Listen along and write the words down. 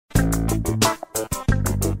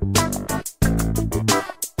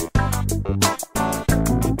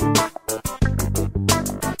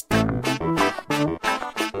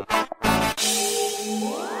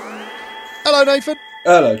Hello, Nathan.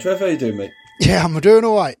 Hello, Trev. How you doing, mate? Yeah, I'm doing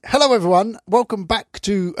all right. Hello, everyone. Welcome back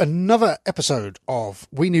to another episode of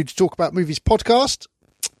We Need to Talk About Movies podcast.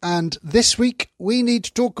 And this week, we need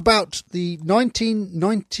to talk about the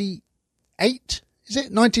 1998, is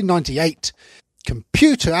it? 1998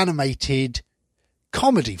 computer animated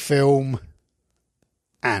comedy film,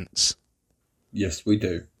 ANTZ. Yes, we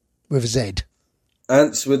do. With a Z.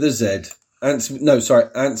 Ants with a Z. Ants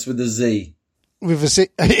with a Z. With a Z.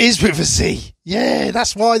 It is with a Z. Yeah,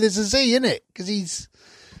 that's why there's a Z in it. Because he's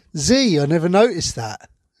Z. I never noticed that.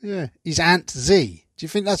 Yeah, he's ANTZ. Do you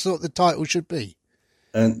think that's what the title should be?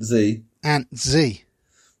 ANTZ. ANTZ.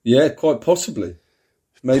 Yeah, quite possibly.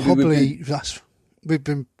 Maybe we've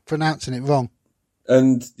been pronouncing it wrong.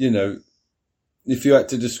 And, you know, if you had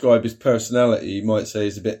to describe his personality, you might say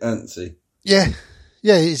he's a bit antsy. Yeah.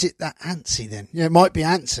 Yeah, is it that antsy then? Yeah, it might be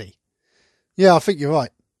antsy. Yeah, I think you're right.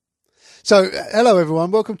 So, hello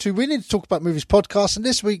everyone. Welcome to We Need to Talk About Movies podcast. And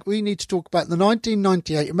this week we need to talk about the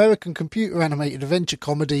 1998 American computer animated adventure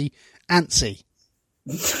comedy, ANTZ.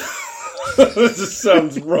 That just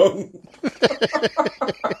sounds wrong.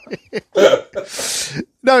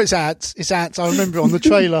 No, it's ants. It's ants. I remember it on the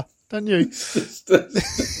trailer, don't you?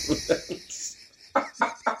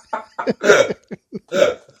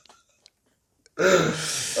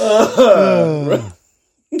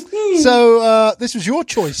 So this was your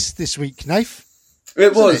choice this week, Nath.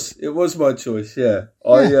 It was my choice. Yeah.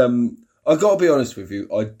 I got to be honest with you.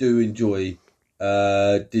 I do enjoy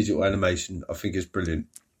digital animation. I think it's brilliant.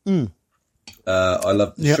 I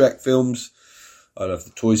love the Shrek films. I love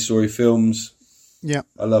the Toy Story films. Yeah.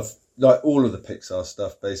 I love all of the Pixar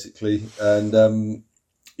stuff basically, and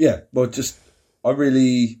I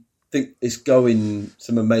really think it's going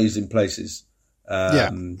some amazing places.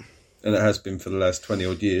 And it has been for the last 20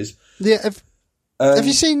 odd years. Yeah. Have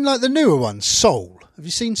you seen like the newer ones? Soul. Have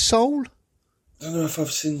you seen Soul? I don't know if I've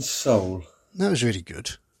seen Soul. That was really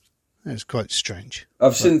good. It was quite strange.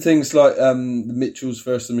 I've seen things like the Mitchells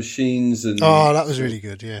vs. the Machines. And that was really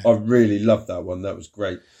good, yeah. I really loved that one. That was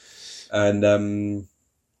great. And,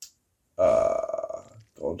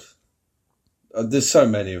 God. There's so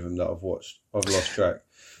many of them that I've watched. I've lost track.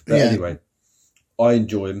 But anyway, I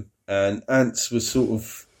enjoy them. And ANTZ was sort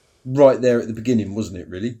of right there at the beginning, wasn't it,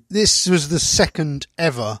 really? This was the second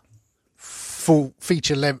ever full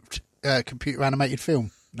feature-length computer animated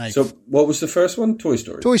film. Nate. So what was the first one? Toy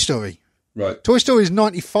Story? Toy Story. Right. Toy Story is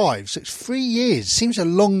 95, so it's 3 years. Seems a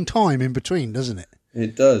long time in between, doesn't it?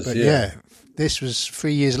 It does, but yeah. This was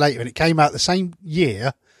 3 years later, and it came out the same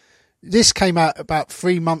year. This came out about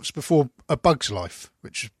 3 months before A Bug's Life,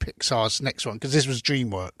 which was Pixar's next one, because this was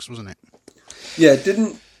Dreamworks, wasn't it? Yeah,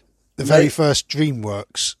 the very first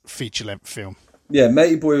Dreamworks feature-length film. Yeah,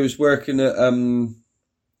 Matey Boy was working at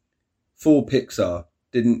for Pixar,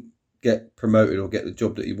 didn't get promoted or get the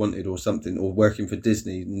job that he wanted or something, or working for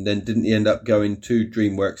Disney, and then didn't he end up going to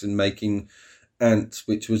Dreamworks and making ANTZ,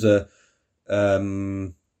 which was a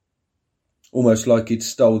almost like he'd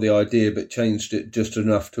stole the idea but changed it just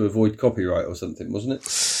enough to avoid copyright or something, wasn't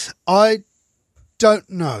it? I don't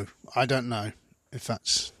know if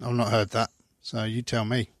that's... I've not heard that, so you tell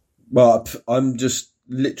me. Well, I'm just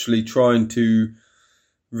literally trying to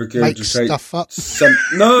regurgitate... Make stuff up?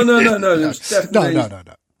 No. It was definitely... No.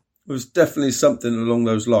 It was definitely something along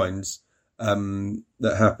those lines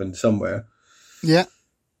that happened somewhere. Yeah.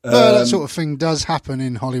 That sort of thing does happen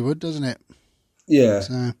in Hollywood, doesn't it? Yeah.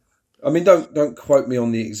 So. I mean, don't quote me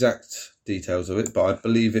on the exact details of it, but I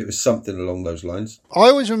believe it was something along those lines. I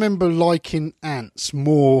always remember liking ANTZ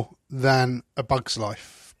more than A Bug's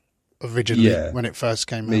Life originally when it first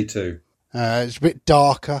came out. Me too. It's a bit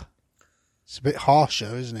darker. It's a bit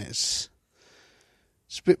harsher, isn't it? It's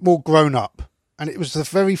a bit more grown up. And it was the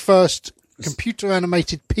very first computer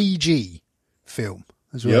animated PG film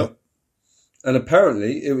as well. Yep. And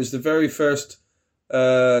apparently it was the very first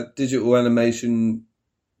digital animation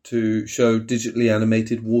to show digitally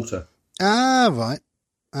animated water. Ah, right.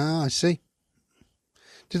 Ah, I see.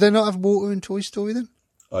 Did they not have water in Toy Story then?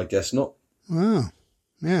 I guess not. Oh,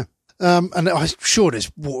 yeah. And I'm sure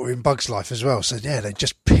there's water in Bug's Life as well. So, yeah, they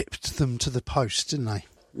just pipped them to the post, didn't they?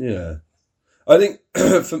 Yeah. I think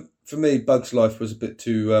for me, Bug's Life was a bit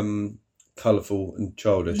too colourful and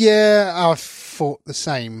childish. Yeah, I thought the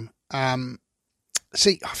same.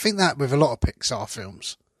 See, I think that with a lot of Pixar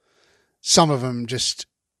films, some of them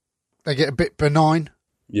they get a bit benign.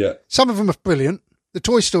 Yeah. Some of them are brilliant. The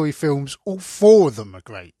Toy Story films, all four of them are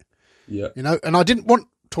great. Yeah. You know, and I didn't want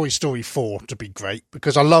Toy Story 4 to be great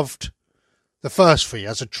because I loved the first three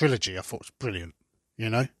as a trilogy. I thought it was brilliant, you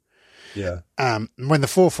know? Yeah. And when the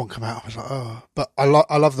fourth one came out, I was like, oh, but I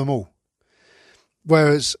love them all.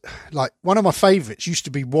 Whereas, like, one of my favourites used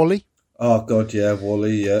to be WALL-E. Oh, God, yeah,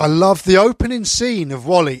 WALL-E, yeah. I love the opening scene of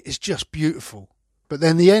WALL-E. It's just beautiful. But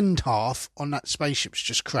then the end half on that spaceship's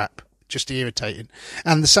just crap. Just irritating.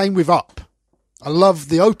 And the same with Up. I love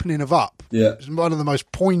the opening of Up. Yeah. It's one of the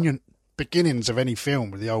most poignant beginnings of any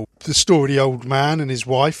film, with the story of the old man and his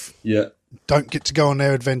wife. Yeah. Don't get to go on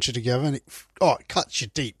their adventure together. And it cuts you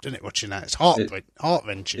deep, doesn't it, watching that? It's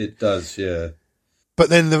heart-wrenching. It does, yeah. But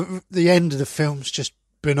then the end of the film's just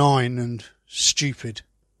benign and stupid,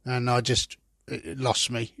 and it lost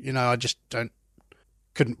me. I just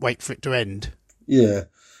couldn't wait for it to end. Yeah,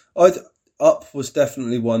 Up was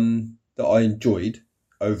definitely one that I enjoyed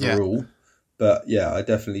overall, but yeah, I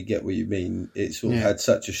definitely get what you mean. It sort of had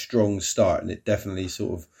such a strong start, and it definitely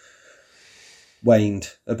sort of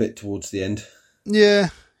waned a bit towards the end. Yeah.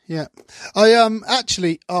 I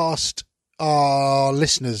actually asked our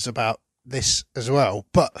listeners about this as well,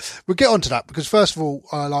 but we'll get onto that, because first of all,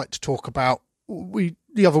 I like to talk about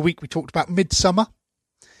the other week we talked about Midsummer.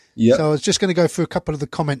 Yeah. So I was just going to go through a couple of the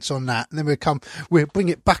comments on that, and then we'll bring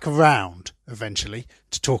it back around eventually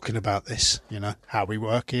to talking about this. How we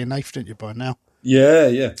work here, Nathan, don't you, by now?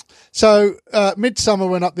 Yeah. So Midsummer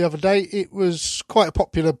went up the other day. It was quite a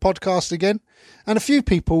popular podcast again, and a few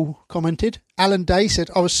people commented. Alan Day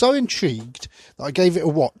said, I was so intrigued that I gave it a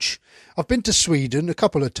watch. I've been to Sweden a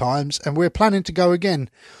couple of times, and we're planning to go again.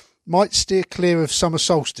 Might steer clear of summer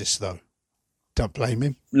solstice, though. Don't blame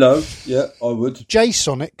him. No, yeah, I would. Jay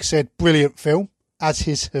Sonic said, brilliant film, as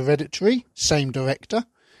his Hereditary, same director.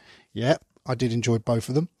 Yeah, I did enjoy both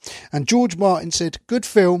of them. And George Martin said, good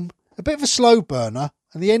film, a bit of a slow burner,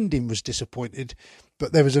 and the ending was disappointed,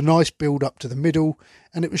 but there was a nice build up to the middle,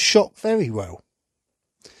 and it was shot very well.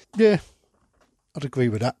 Yeah, I'd agree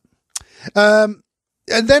with that.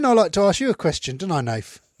 And then I like to ask you a question, don't I,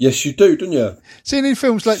 Nath? Yes, you do, don't you? Seen any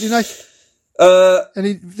films lately, Nath?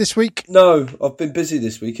 Any this week? No, I've been busy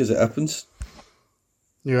this week, as it happens.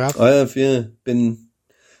 You have? I have, yeah. Been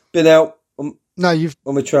out on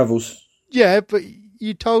my travels. Yeah, but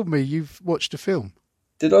you told me you've watched a film.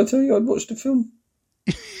 Did I tell you I'd watched a film?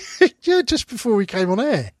 Yeah, just before we came on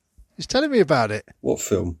air. He's telling me about it. What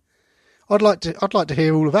film? I'd like to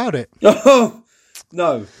hear all about it. Oh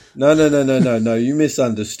no! You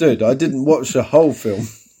misunderstood. I didn't watch the whole film.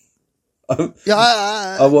 Did you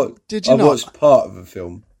not? I watched part of a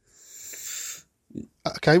film.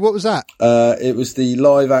 Okay, what was that? It was the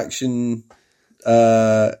live action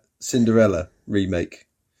Cinderella remake.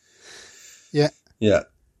 Yeah.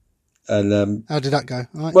 And how did that go?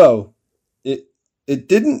 Right. Well, it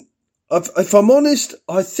didn't. If I'm honest,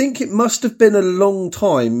 I think it must have been a long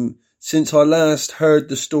time since I last heard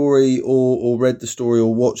the story or read the story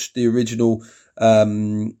or watched the original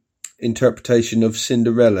interpretation of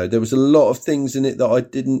Cinderella. There was a lot of things in it that I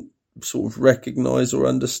didn't sort of recognise or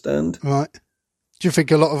understand. Right. Do you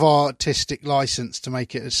think a lot of artistic license to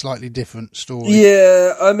make it a slightly different story?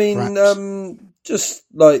 Yeah, I mean, just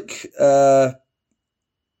like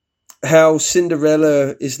how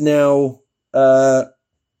Cinderella is now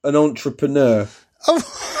an entrepreneur.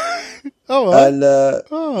 Oh, right.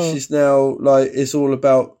 And she's now like, it's all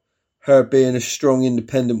about her being a strong,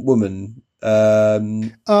 independent woman. Yeah,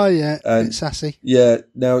 a bit sassy. Yeah,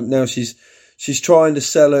 now she's trying to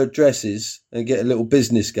sell her dresses and get a little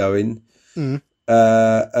business going. Mm.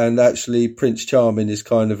 And actually, Prince Charming is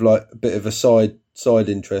kind of like a bit of a side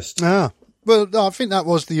interest. Ah, well, I think that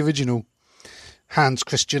was the original Hans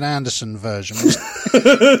Christian Andersen version.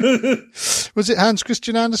 Was it Hans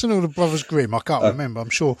Christian Andersen or the Brothers Grimm? I can't remember. I'm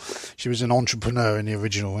sure she was an entrepreneur in the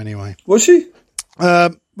original anyway. Was she?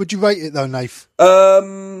 Would you rate it though, Nath?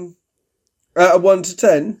 Out of 1 to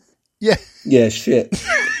 10? Yeah. Yeah, shit.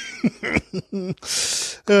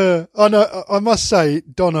 I know. I must say,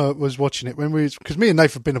 Donna was watching it because me and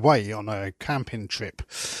Nath have been away on a camping trip,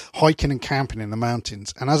 hiking and camping in the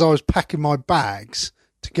mountains. And as I was packing my bags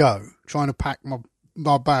to go, trying to pack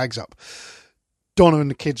my bags up, Donna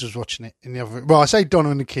and the kids was watching it in the other room. Well, I say Donna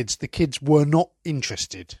and the kids kids were not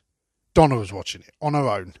interested. Donna was watching it on her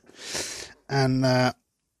own. And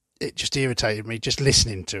it just irritated me just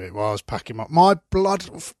listening to it while I was packing up. My blood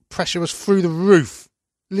pressure was through the roof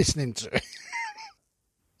listening to it.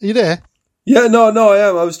 Are you there? Yeah, no, I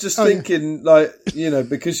am. I was just thinking,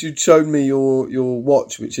 because you'd shown me your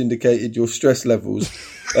watch, which indicated your stress levels,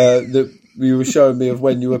 that you were showing me of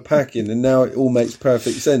when you were packing, and now it all makes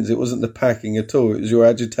perfect sense. It wasn't the packing at all. It was your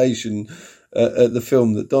agitation at the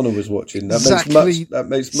film that Donna was watching. That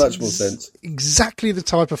makes much more sense. Exactly the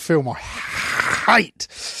type of film I hate.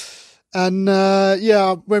 And,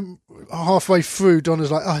 when halfway through,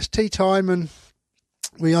 Donna's like, it's tea time, and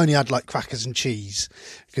we only had like crackers and cheese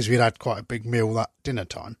because we'd had quite a big meal that dinner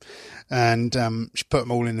time. And she put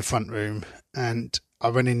them all in the front room, and I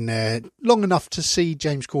went in there long enough to see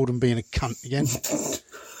James Corden being a cunt again.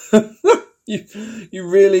 You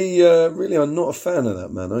really are not a fan of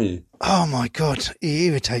that man, are you? Oh my God, he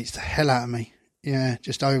irritates the hell out of me. Yeah,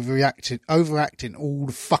 just overacting all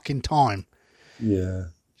the fucking time. Yeah.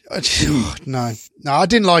 No, I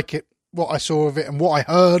didn't like it, what I saw of it and what I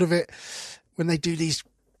heard of it. When they do these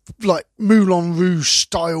like Moulin Rouge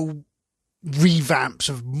style revamps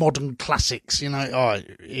of modern classics,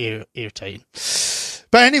 irritating.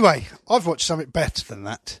 But anyway, I've watched something better than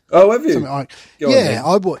that. Oh, have you? I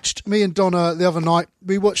watched, me and Donna the other night,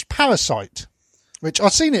 we watched Parasite, which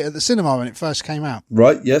I'd seen it at the cinema when it first came out.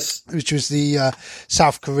 Right, yes. Which was the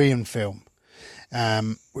South Korean film,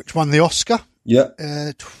 which won the Oscar. Yeah.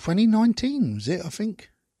 2019 was it, I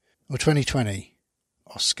think? Or 2020?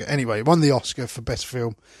 Oscar. Anyway, it won the Oscar for Best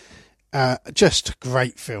Film. Just a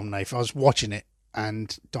great film, Nathan. I was watching it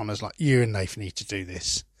and Donna's like, you and Nathan need to do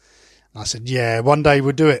this. And I said, yeah, one day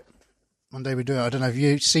we'll do it. I don't know if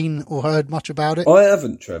you've seen or heard much about it. I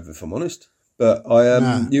haven't, Trev, if I'm honest. But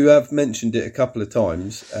you have mentioned it a couple of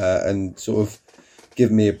times and sort of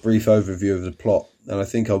given me a brief overview of the plot. And I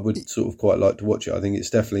think I would sort of quite like to watch it. I think it's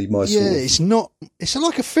definitely my sort of... Yeah, it's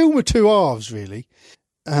like a film of two halves, really.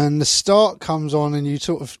 And the start comes on and you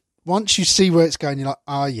sort of, once you see where it's going, you're like,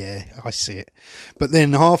 oh yeah, I see it. But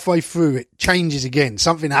then halfway through it changes again.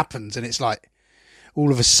 Something happens and it's like,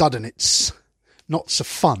 all of a sudden it's not so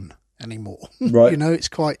fun anymore. Right. It's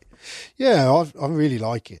quite, I really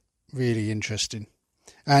like it. Really interesting.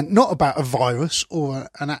 And not about a virus or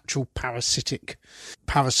an actual parasite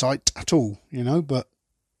at all, but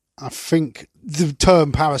I think the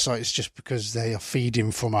term parasite is just because they are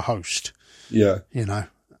feeding from a host. Yeah.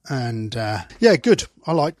 And good.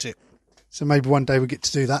 I liked it. So maybe one day we get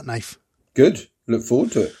to do that, Nath. Good. Look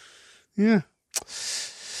forward to it. Yeah.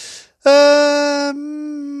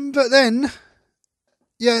 But then,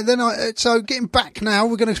 so getting back now,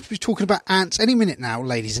 we're going to be talking about ants any minute now,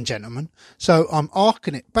 ladies and gentlemen. So I'm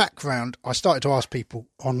arcing it back round. I started to ask people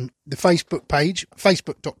on the Facebook page,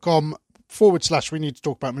 facebook.com/We Need to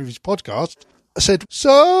Talk About Movies podcast. I said,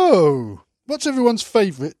 so what's everyone's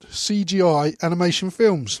favourite CGI animation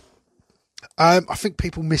films? I think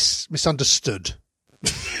people misunderstood.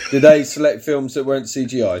 Did they select films that weren't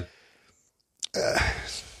CGI?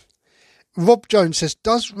 Rob Jones says,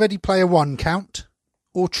 does Ready Player One count?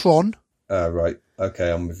 Or Tron? Right. Okay,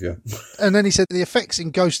 I'm with you. And then he said the effects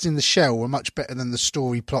in Ghost in the Shell were much better than the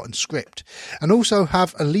story, plot and script. And also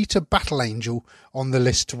have Alita Battle Angel on the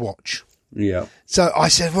list to watch. Yeah. So I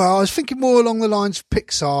said, well, I was thinking more along the lines of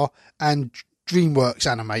Pixar and Dreamworks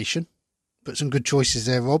animation. Put some good choices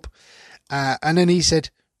there, Rob. And then he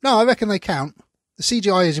said, no, I reckon they count. The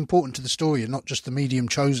CGI is important to the story and not just the medium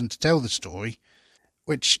chosen to tell the story.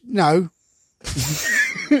 Which, no.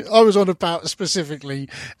 I was on about specifically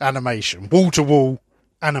animation, wall-to-wall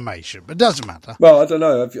animation, but it doesn't matter. Well, I don't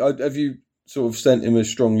know. Have you sort of sent him a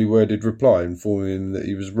strongly worded reply informing him that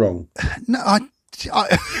he was wrong? No, I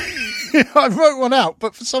wrote one out,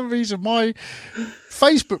 but for some reason my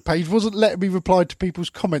Facebook page wasn't letting me reply to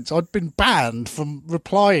people's comments. I'd been banned from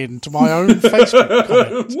replying to my own Facebook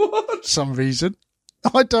comments. What? For some reason.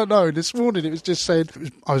 I don't know. This morning it was just saying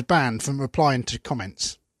I was banned from replying to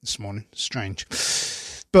comments this morning. Strange.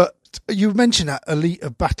 But you mentioned that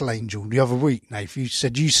Alita Battle Angel the other week, Nate. You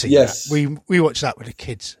said you see that. We watched that with the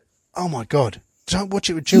kids. Oh, my God. Don't watch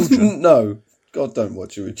it with children. No. God, don't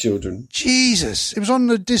watch it with children. Jesus. It was on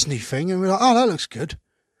the Disney thing, and we were like, oh, that looks good.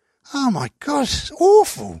 Oh, my God. It's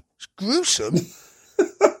awful. It's gruesome. Isn't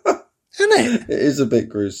it? It is a bit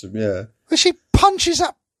gruesome, yeah. But she punches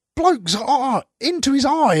that bloke's eye into his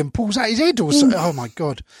eye and pulls out his head or something. Oh, my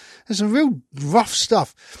God. There's some real rough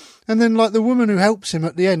stuff. And then, like, the woman who helps him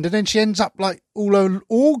at the end, and then she ends up, like, all her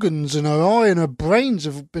organs and her eye and her brains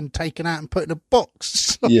have been taken out and put in a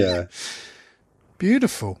box. Yeah.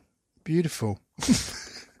 Beautiful. Beautiful.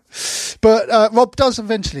 But Rob does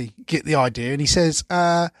eventually get the idea, and he says,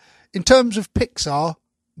 in terms of Pixar,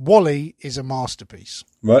 WALL-E is a masterpiece.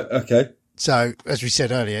 Right, okay. So, as we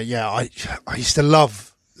said earlier, yeah, I used to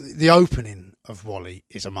love the opening of WALL-E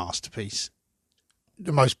is a masterpiece.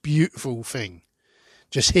 The most beautiful thing.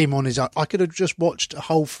 Just him on his own. I could have just watched a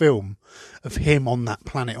whole film of him on that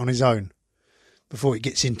planet on his own before it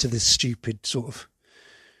gets into this stupid sort of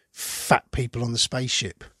fat people on the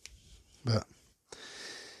spaceship. But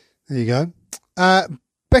there you go.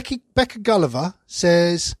 Becca Gulliver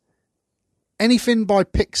says, anything by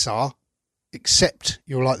Pixar except,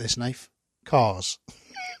 you'll like this, Nath, Cars.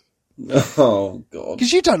 Oh, God.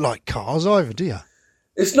 Because you don't like Cars either, do you?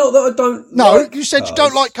 It's not that I don't. No, like you said cars. you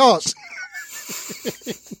don't like cars.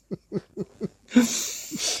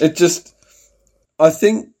 It just, I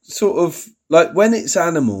think, sort of like when it's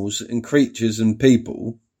animals and creatures and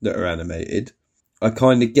people that are animated, I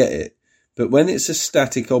kind of get it. But when it's a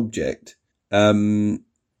static object,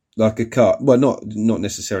 like a car, well, not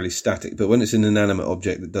necessarily static, but when it's an inanimate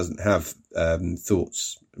object that doesn't have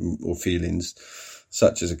thoughts or feelings,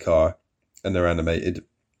 such as a car, and they're animated,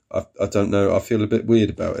 I don't know, I feel a bit weird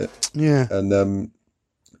about it. Yeah. And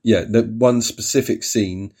the one specific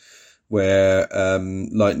scene where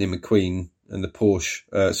Lightning McQueen and the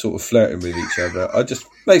Porsche sort of flirting with each other, it just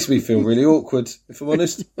makes me feel really awkward, if I'm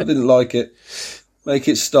honest. I didn't like it. Make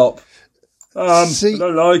it stop. See, I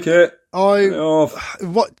don't like it.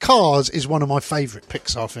 Cars is one of my favourite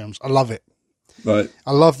Pixar films. I love it. Right.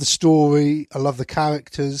 I love the story. I love the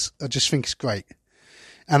characters. I just think it's great.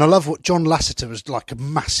 And I love what John Lasseter was like, a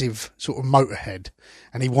massive sort of motorhead,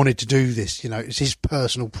 and he wanted to do this. You know, it's his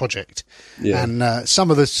personal project. Yeah. And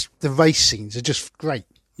some of the race scenes are just great.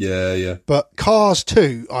 Yeah, yeah. But Cars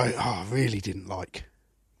 2, I really didn't like.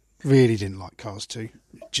 Really didn't like Cars 2.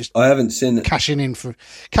 Just I haven't seen it. Cashing in for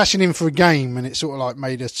a game, and it sort of like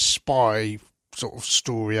made a spy sort of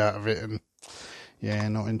story out of it, and yeah,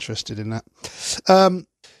 not interested in that.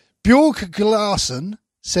 Bjork Glarson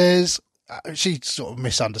says she sort of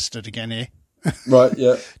misunderstood again here. Right,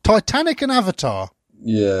 yeah. Titanic and Avatar.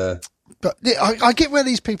 Yeah. But I get where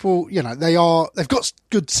these people, you know, they've got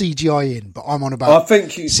good CGI in, but I'm on about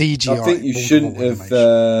CGI. I think you shouldn't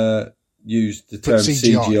have used the term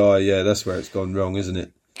CGI. Yeah, that's where it's gone wrong, isn't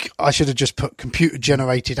it? I should have just put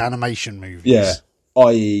computer-generated animation movies. Yeah,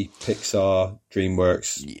 i.e. Pixar,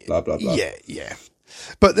 Dreamworks, blah, blah, blah. Yeah, yeah.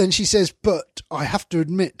 But then she says, but I have to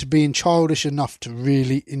admit to being childish enough to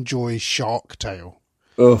really enjoy Shark Tale.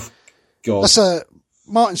 Oh, God. That's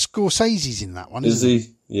Martin Scorsese's in that one, Is isn't he? it?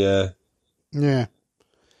 Yeah. Yeah.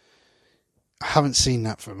 I haven't seen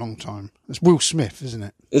that for a long time. It's Will Smith, isn't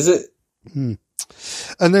it? Is it? And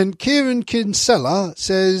then Kieran Kinsella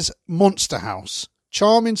says Monster House.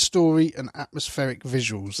 Charming story and atmospheric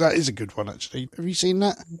visuals. That is a good one, actually. Have you seen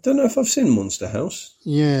that? I don't know if I've seen Monster House.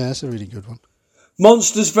 Yeah, that's a really good one.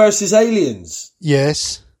 Monsters versus Aliens.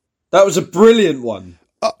 Yes. That was a brilliant one.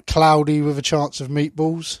 Cloudy with a Chance of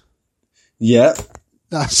Meatballs. Yeah.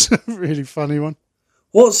 That's a really funny one.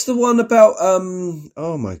 What's the one about,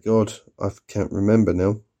 oh my God, I can't remember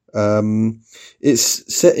now.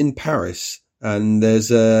 It's set in Paris, and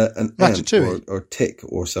there's an ant or a tick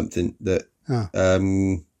or something that, a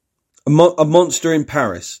monster in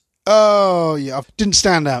Paris. Oh, yeah. It didn't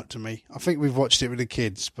stand out to me. I think we've watched it with the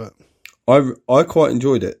kids, but I quite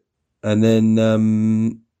enjoyed it. And then,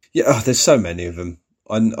 there's so many of them.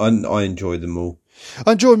 I enjoy them all.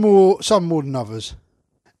 I enjoy some more than others.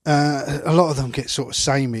 A lot of them get sort of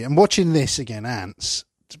samey. And watching this again, Ants,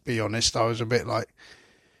 to be honest, I was a bit like,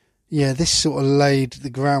 yeah, this sort of laid the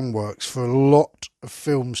groundworks for a lot of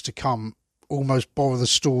films to come, almost borrow the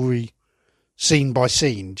story scene by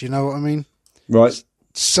scene. Do you know what I mean? Right.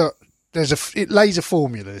 So it lays a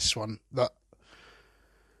formula, this one, that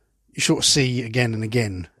you sort of see again and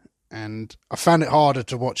again. And I found it harder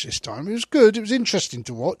to watch this time. It was good. It was interesting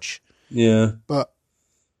to watch. Yeah. But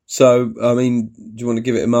so, I mean, do you want to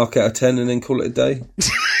give it a mark out of 10 and then call it a day?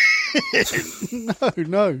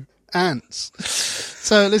 No. Ants.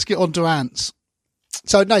 So let's get on to Ants.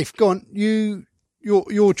 So, Nath, go on.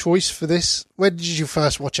 Your choice for this. Where did you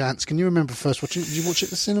first watch Ants? Can you remember first watching it? Did you watch it at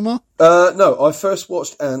the cinema? No, I first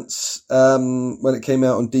watched Ants when it came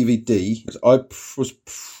out on DVD. I was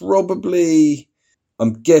probably,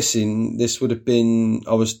 I'm guessing this would have been,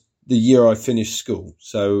 the year I finished school.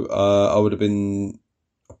 So I would have been,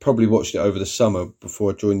 I probably watched it over the summer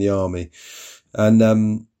before I joined the army. And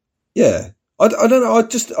I don't know.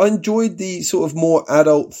 I enjoyed the sort of more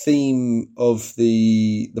adult theme of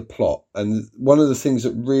the plot. And one of the things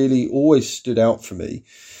that really always stood out for me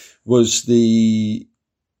was the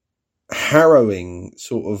harrowing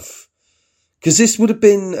sort of, because this would have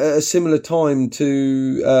been a similar time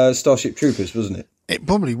to Starship Troopers, wasn't it? It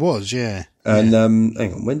probably was, yeah. And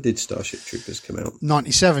hang on, when did Starship Troopers come out?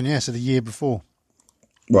 97, yeah, so the year before.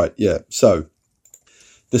 Right, yeah. So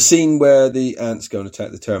the scene where the ants go and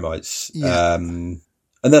attack the termites, and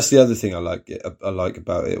that's the other thing I like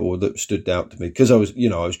about it, or that stood out to me, because I was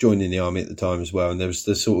joining the army at the time as well, and there was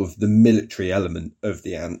the sort of the military element of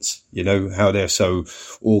the ants, you know, how they're so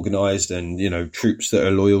organised, and, you know, troops that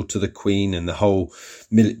are loyal to the Queen, and the whole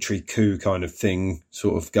military coup kind of thing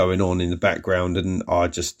sort of going on in the background, and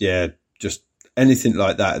just anything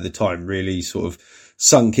like that at the time really sort of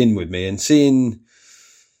sunk in with me. And seeing,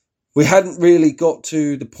 we hadn't really got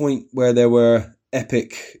to the point where there were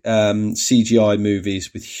epic CGI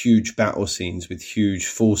movies with huge battle scenes, with huge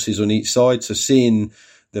forces on each side. So seeing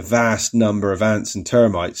the vast number of ants and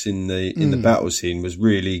termites in the battle scene was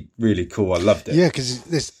really, really cool. I loved it. Yeah, because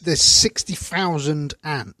there's 60,000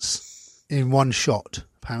 ants in one shot,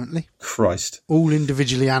 apparently. Christ. All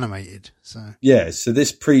individually animated. So yeah, so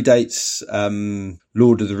this predates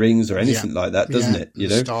Lord of the Rings or anything like that, doesn't it? You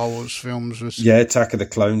know, Star Wars films was Attack of the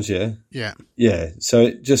Clones. Yeah. So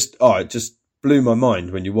it just blew my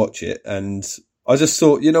mind when you watch it, and I just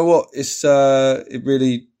thought, you know what, it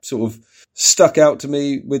really sort of stuck out to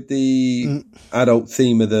me with the adult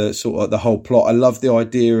theme of the sort of the whole plot. I love the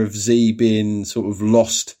idea of Z being sort of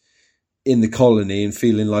lost in the colony and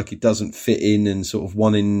feeling like he doesn't fit in and sort of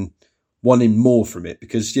wanting more from it,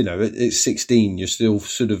 because, you know, at 16 you're still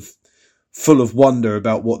sort of full of wonder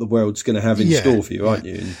about what the world's going to have in store for you, aren't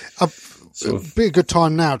you? And it'd be a good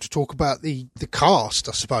time now to talk about the cast,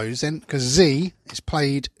 I suppose, then, because Z is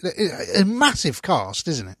played a massive cast,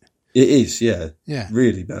 isn't it? It is, yeah.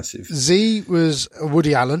 Really massive. Z was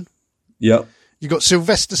Woody Allen. Yep. You got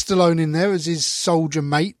Sylvester Stallone in there as his soldier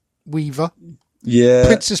mate, Weaver. Yeah.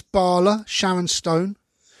 Princess Barla, Sharon Stone.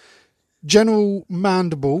 General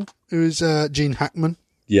Mandible, who is Gene Hackman.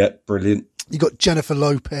 Yeah, brilliant. You got Jennifer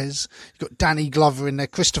Lopez. You got Danny Glover in there.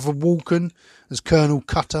 Christopher Walken as Colonel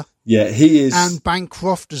Cutter. Yeah, he is. Anne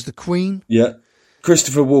Bancroft as the Queen. Yeah.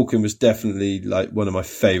 Christopher Walken was definitely like one of my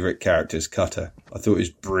favourite characters, Cutter. I thought he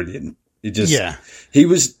was brilliant. He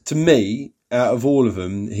was, to me, out of all of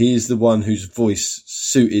them, he is the one whose voice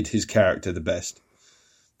suited his character the best,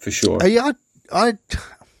 for sure. Yeah, I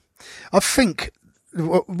think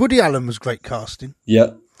Woody Allen was great casting.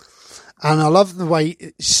 Yeah. And I love the way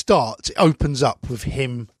it starts. It opens up with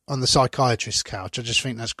him on the psychiatrist's couch. I just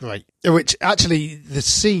think that's great. Which actually,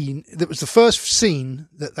 that was the first scene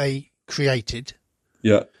that they created.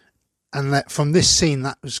 Yeah. And that from this scene,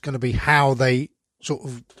 that was going to be how they sort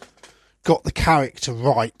of got the character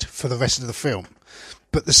right for the rest of the film.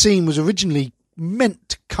 But the scene was originally meant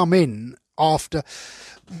to come in after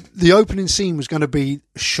the opening scene was going to be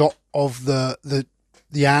a shot of the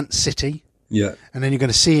ant city. Yeah. And then you're going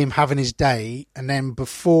to see him having his day. And then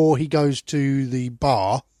before he goes to the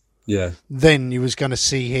bar, then you was going to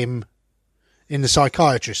see him in the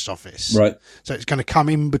psychiatrist's office. Right. So it's going to come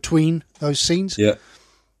in between those scenes. Yeah.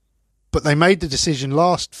 But they made the decision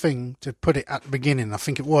last thing to put it at the beginning. I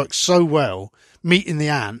think it works so well, meeting the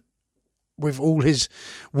ant with all his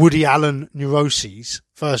Woody Allen neuroses,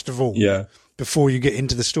 first of all, before you get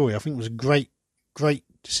into the story. I think it was a great, great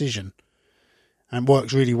decision. And it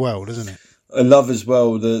works really well, doesn't it? I love as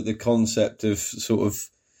well the concept of sort of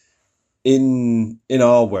in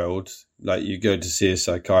our world, like you go to see a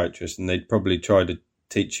psychiatrist and they'd probably try to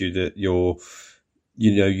teach you that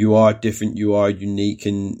you are different, you are unique,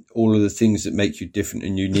 and all of the things that make you different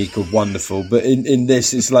and unique are wonderful. But in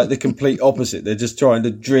this, it's like the complete opposite. They're just trying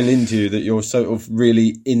to drill into you that you're sort of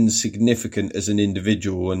really insignificant as an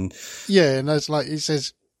individual. And and that's like, he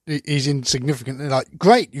says he's insignificant. They're like,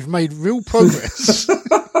 great, you've made real progress.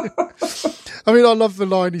 I mean, I love the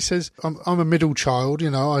line. He says, I'm a middle child, I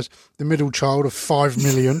was the middle child of 5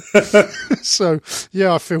 million. So,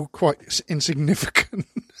 I feel quite insignificant.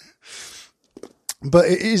 But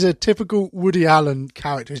it is a typical Woody Allen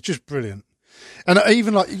character. It's just brilliant. And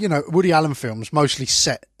even Woody Allen films mostly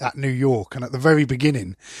set at New York. And at the very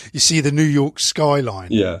beginning, you see the New York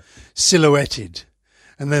skyline silhouetted.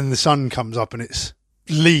 And then the sun comes up and it's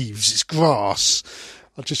leaves, it's grass.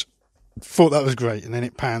 I just thought that was great. And then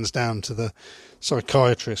it pans down to the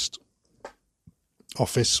psychiatrist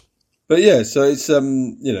office. But so it's,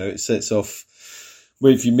 it sets off.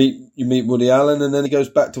 With you meet Woody Allen, and then he goes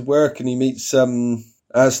back to work and he meets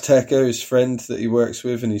Azteca, his friend that he works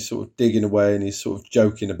with, and he's sort of digging away and he's sort of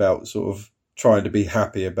joking about sort of trying to be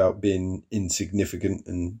happy about being insignificant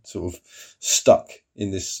and sort of stuck in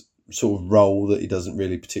this sort of role that he doesn't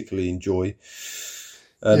really particularly enjoy.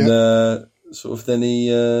 And sort of then he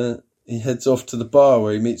heads off to the bar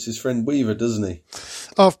where he meets his friend Weaver, doesn't he?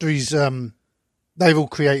 After he's they've all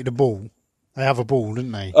created a ball. They have a ball,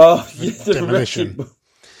 didn't they? Oh, yeah, demolition.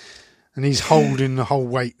 And he's holding the whole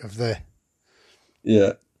weight of the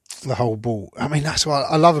whole ball. I mean, that's what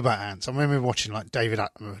I love about ants. I remember watching like David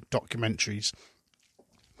Attenborough documentaries,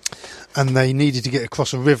 and they needed to get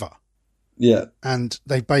across a river. Yeah. And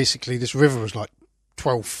this river was like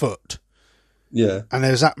 12 foot. Yeah. And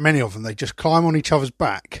there's that many of them. They just climb on each other's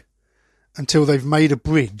back until they've made a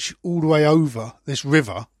bridge all the way over this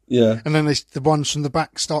river. Yeah. And then the ones from the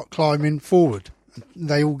back start climbing forward.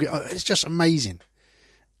 They all get, it's just amazing.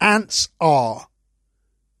 Ants are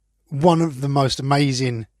one of the most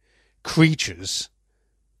amazing creatures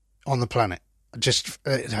on the planet.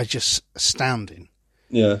 are just astounding.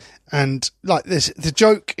 Yeah. And like this, the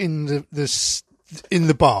joke in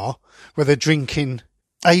the bar where they're drinking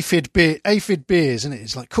aphid beers, isn't it?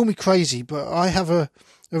 It's like, call me crazy, but I have a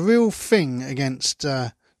real thing against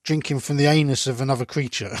drinking from the anus of another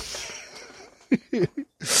creature.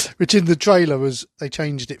 Which in the trailer they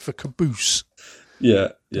changed it for caboose. Yeah.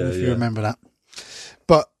 If you remember that.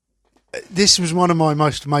 But this was one of my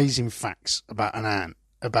most amazing facts about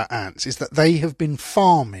ants, is that they have been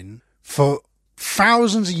farming for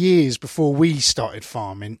thousands of years before we started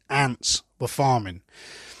farming. Ants were farming.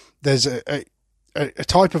 There's a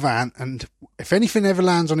type of ant, and if anything ever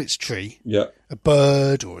lands on its tree, a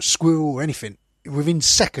bird or a squirrel or anything, within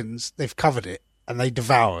seconds they've covered it and they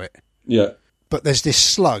devour it. Yeah. But there's this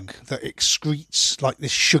slug that excretes like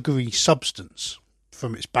this sugary substance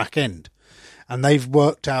from its back end. And they've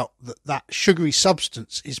worked out that sugary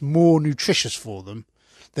substance is more nutritious for them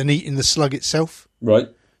than eating the slug itself. Right.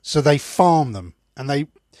 So they farm them, and they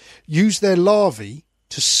use their larvae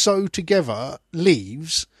to sew together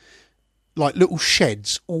leaves, like little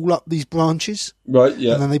sheds, all up these branches. Right,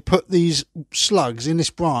 yeah. And then they put these slugs in this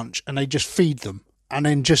branch, and they just feed them. And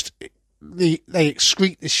then they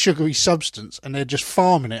excrete this sugary substance, and they're just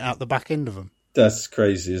farming it out the back end of them. That's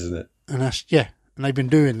crazy, isn't it? And and they've been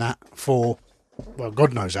doing that for, well,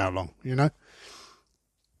 God knows how long, you know?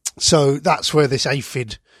 So that's where this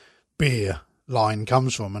aphid beer line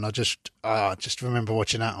comes from. And I just remember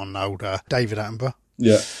watching that on old David Attenborough.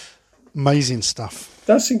 Yeah. Amazing stuff.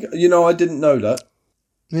 I didn't know that.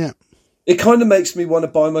 Yeah. It kind of makes me want to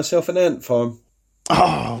buy myself an ant farm.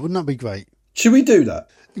 Oh, wouldn't that be great? Should we do that?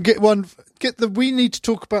 Get the We Need to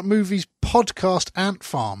Talk About Movies podcast ant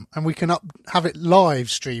farm, and we can have it live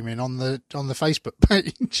streaming on the Facebook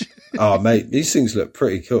page. Oh, mate, these things look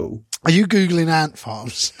pretty cool. Are you Googling ant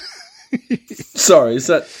farms? Sorry, is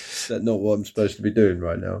that not what I'm supposed to be doing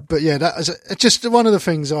right now? But yeah, that is just one of the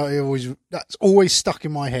things that's always stuck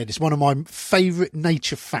in my head. It's one of my favourite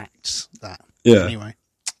nature facts. That anyway.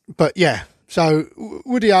 But yeah, so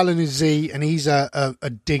Woody Allen is Z, and he's a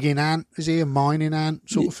digging ant. Is he a mining ant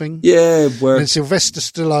sort of thing? Yeah, and Sylvester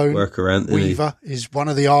Stallone, worker ant, Weaver, is one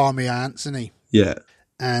of the army ants, isn't he? Yeah.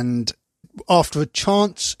 And after a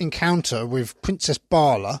chance encounter with Princess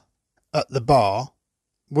Bala at the bar,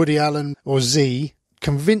 Woody Allen, or Z,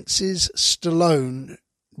 convinces Stallone,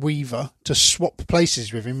 Weaver, to swap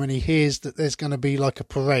places with him when he hears that there's going to be like a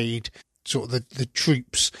parade. Sort of the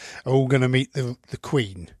troops are all going to meet the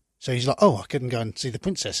Queen. So he's like, oh, I couldn't go and see the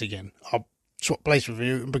princess again. I'll swap place with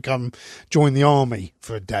you and join the army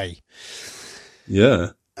for a day.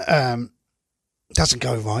 Yeah. Doesn't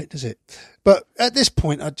go right, does it? But at this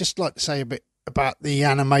point, I'd just like to say a bit about the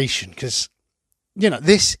animation, because,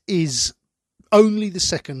 this is only the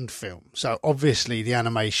second film. So obviously the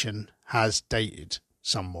animation has dated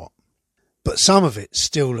somewhat. But some of it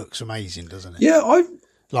still looks amazing, doesn't it? Yeah,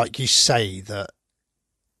 like you say, that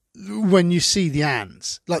when you see the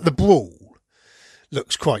ants, like the brawl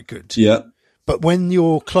looks quite good. Yeah. But when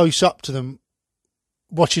you're close up to them,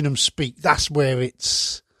 watching them speak, that's where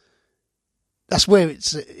it's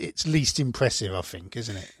least impressive, I think,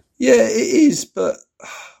 isn't it? Yeah, it is, but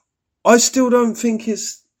I still don't think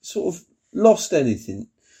it's sort of lost anything.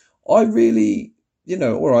 I really,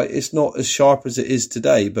 all right, it's not as sharp as it is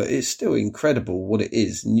today, but it's still incredible what it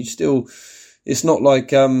is, and it's not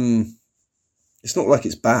like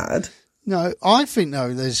it's bad. No, I think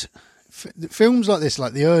there's films like this,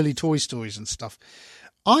 like the early Toy Stories and stuff.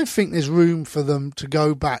 I think there's room for them to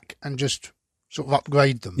go back and just sort of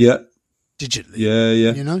upgrade them. Yeah. Digitally.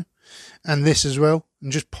 Yeah. And this as well,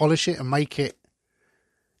 and just polish it and make it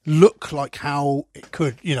look like how it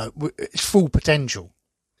could, its full potential.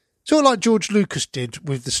 Sort of like George Lucas did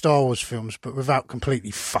with the Star Wars films, but without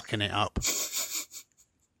completely fucking it up.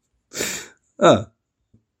 No,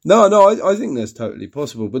 I think that's totally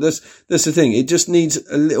possible. But that's the thing. It just needs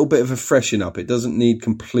a little bit of a freshen up. It doesn't need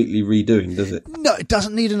completely redoing, does it? No, it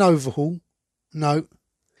doesn't need an overhaul. No.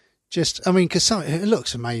 Just, because it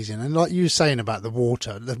looks amazing. And like you were saying about the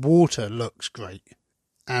water looks great.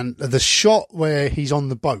 And the shot where he's on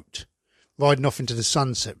the boat, riding off into the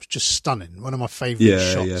sunset, was just stunning. One of my favourite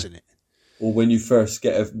shots in it. Or when you first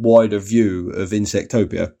get a wider view of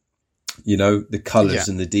Insectopia, the colours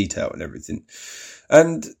and the detail and everything.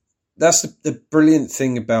 And that's the brilliant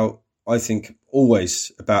thing about, I think,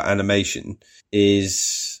 always about animation,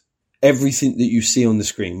 is everything that you see on the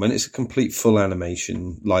screen, when it's a complete full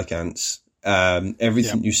animation like Ants,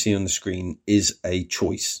 everything you see on the screen is a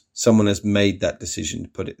choice. Someone has made that decision to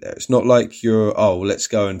put it there. It's not like let's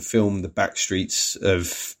go and film the back streets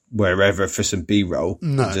of wherever for some B-roll.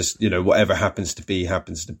 No. Just, whatever happens to be,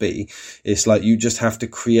 happens to be. It's like you just have to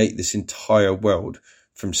create this entire world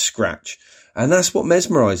from scratch. And that's what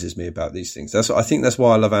mesmerizes me about these things. I think that's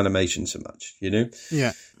why I love animation so much,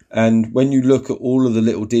 Yeah. And when you look at all of the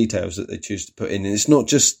little details that they choose to put in, and it's not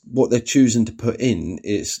just what they're choosing to put in,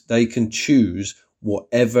 it's they can choose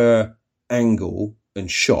whatever angle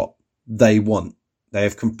and shot they want. They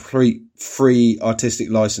have complete free artistic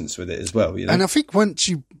license with it as well, And I think with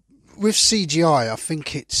CGI, I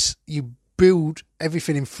think you build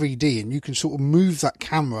everything in 3D and you can sort of move that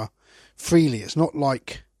camera freely. It's not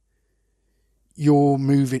like you're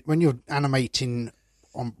moving, when you're animating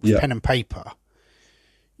on pen and paper,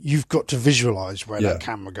 you've got to visualize where that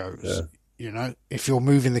camera goes. Yeah. If you're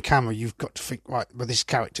moving the camera, you've got to think, right, well, this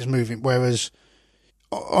character's moving. Whereas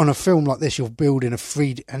on a film like this, you're building a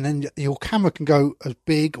 3D, and then your camera can go as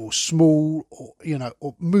big or small, or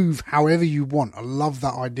or move however you want. I love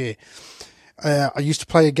that idea. I used to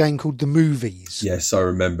play a game called The Movies. Yes, I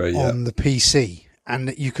remember. Yeah, on the PC,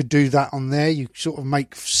 and you could do that on there. You sort of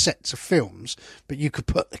make sets of films, but you could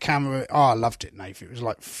put the camera. Oh, I loved it, Nate. It was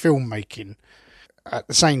like filmmaking at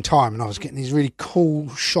the same time, and I was getting these really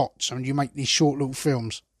cool shots, and you make these short little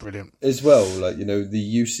films. Brilliant. As well, like, the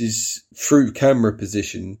uses through camera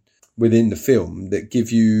position within the film that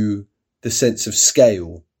give you the sense of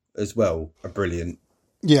scale as well are brilliant.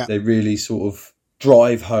 Yeah. They really sort of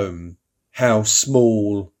drive home how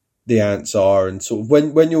small the ants are, and sort of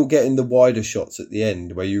when you're getting the wider shots at the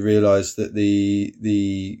end where you realise that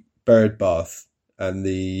the bird bath and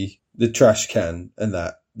the trash can and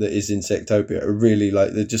that is Insectopia are really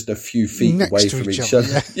like they're just a few feet next away to from each other.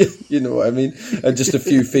 other. Yeah. You know what I mean? And just a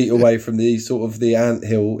few feet away from the sort of the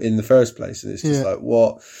anthill in the first place. And it's just like,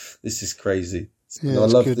 what? This is crazy. Yeah, I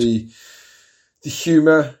love good. the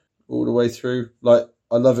humour all the way through. Like,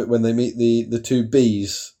 I love it when they meet the two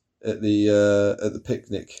bees at the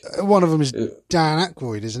picnic. One of them is Dan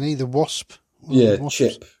Aykroyd, isn't he? The Wasp. Yeah,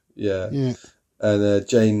 Chip. Yeah. And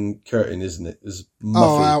Jane Curtin, isn't it? Is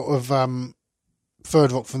Muffy. Out of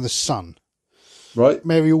Third Rock from the Sun. Right.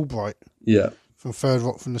 Mary Albright. Yeah. From Third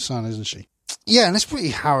Rock from the Sun, isn't she? Yeah, and it's pretty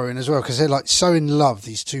harrowing as well because they're like so in love,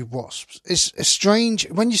 these two wasps. It's strange.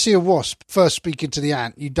 When you see a wasp first speaking to the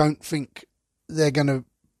ant, you don't think they're going to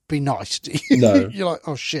be nice to you. No. You're like,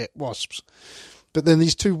 oh shit, wasps. But then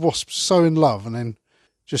these two wasps are so in love, and then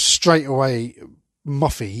just straight away,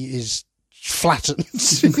 Muffy is flattened.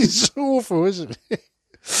 It's awful, isn't it?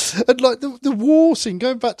 And like the war scene,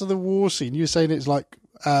 going back to the war scene, you were saying it's like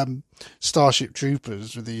Starship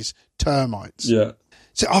Troopers with these termites. Yeah.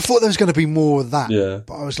 So I thought there was going to be more of that. Yeah.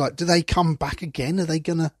 But I was like, do they come back again? Are they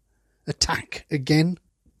going to attack again?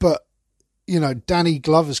 But, Danny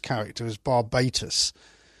Glover's character is Barbatus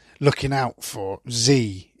looking out for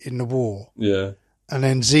Z in the war. Yeah. And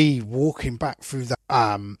then Z walking back through the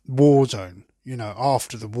war zone,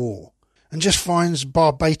 after the war, and just finds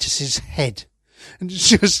Barbatus's head. And it's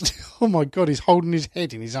just, oh my God, he's holding his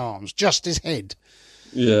head in his arms, just his head.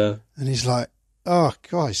 Yeah. And he's like, oh,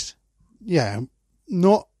 Christ. Yeah,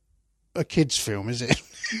 not a kid's film, is it?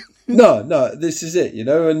 No, this is it,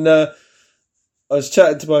 And I was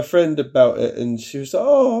chatting to my friend about it, and she was like,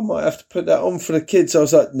 oh, I might have to put that on for the kids. I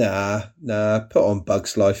was like, nah, put on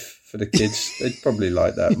Bug's Life for the kids. They'd probably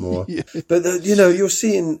like that more. Yeah. But, you're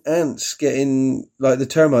seeing ants getting, like the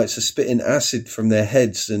termites are spitting acid from their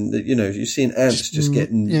heads, and, you're seeing ants just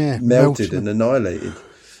getting melted and annihilated.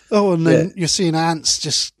 Oh, and then you're seeing ants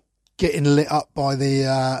just getting lit up by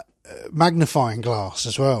the magnifying glass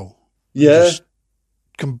as well. Yeah. Just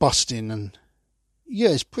combusting, and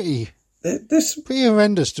it's pretty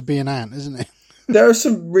horrendous to be an ant, isn't it? There are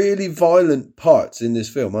some really violent parts in this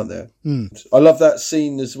film, aren't there? Mm. I love that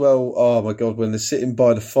scene as well. Oh my God, when they're sitting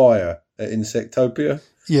by the fire at Insectopia.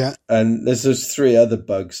 Yeah. And there's those three other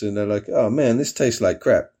bugs, and they're like, oh man, this tastes like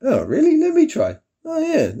crap. Oh, really? Let me try. Oh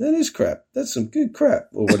yeah, that is crap. That's some good crap,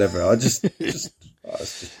 or whatever. It's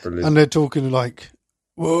just brilliant. And they're talking like,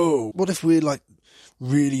 whoa, what if we're like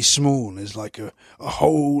really small and there's like a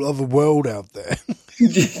whole other world out there?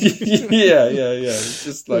 Yeah. It's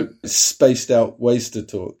just like spaced out waster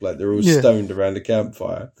talk, like they're all stoned around a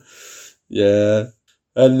campfire. Yeah.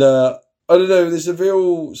 And I don't know, there's a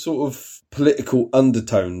real sort of political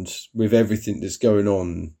undertones with everything that's going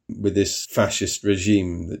on with this fascist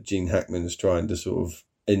regime that Gene Hackman's trying to sort of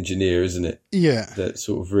engineer, isn't it? Yeah. That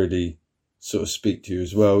sort of really sort of speak to you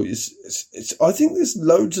as well. It's I think there's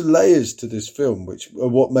loads of layers to this film which are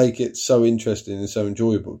what make it so interesting and so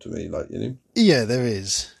enjoyable to me, Yeah, there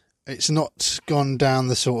is. It's not gone down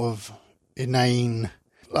the sort of inane,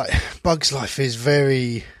 like Bug's Life is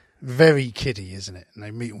very, very kiddie, isn't it? And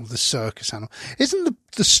they meet all the circus animals. Isn't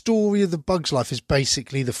the story of the Bug's Life is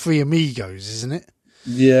basically the Three Amigos, isn't it?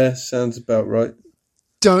 Yeah, sounds about right.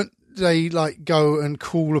 Don't they like go and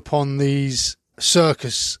call upon these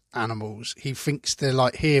circus animals? He thinks they're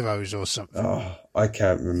like heroes or something. Oh, I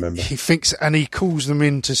can't remember. He thinks, and he calls them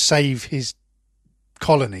in to save his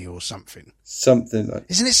colony or something. Something like.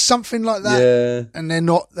 Isn't it something like that? Yeah. And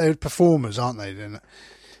they're performers, aren't they? Then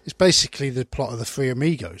it's basically the plot of the Three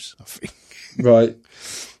Amigos, I think. Right.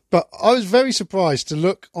 But I was very surprised to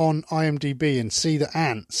look on IMDb and see that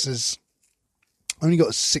ANTZ has only got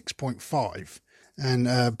a 6.5,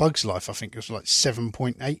 and Bug's Life, I think, was like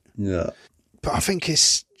 7.8. Yeah. But I think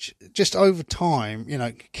it's just over time,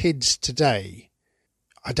 kids today,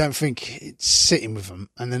 I don't think it's sitting with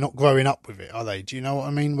them, and they're not growing up with it, are they? Do you know what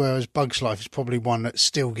I mean? Whereas Bug's Life is probably one that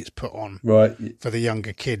still gets put on for the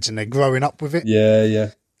younger kids, and they're growing up with it. Yeah,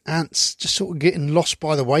 yeah. ANTZ just sort of getting lost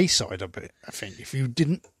by the wayside a bit, I think. If you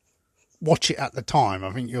didn't watch it at the time,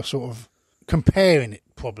 I think you're sort of comparing it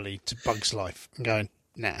probably to Bug's Life and going,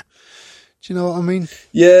 nah. Do you know what I mean?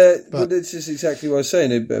 Yeah, but this is exactly what I was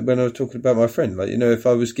saying when I was talking about my friend. Like, if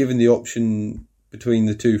I was given the option between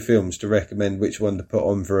the two films to recommend which one to put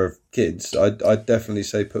on for kids, I'd definitely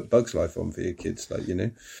say put Bug's Life on for your kids.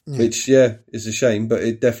 Which is a shame, but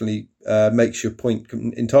it definitely makes your point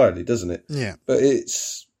entirely, doesn't it? Yeah. But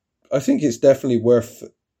I think it's definitely worth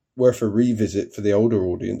a revisit for the older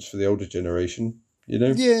audience, for the older generation.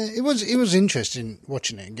 Yeah, it was interesting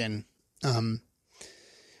watching it again. And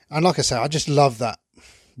like I say, I just love that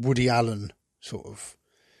Woody Allen sort of,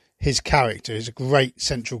 his character is a great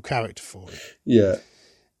central character for it. Yeah.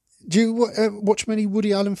 Do you watch many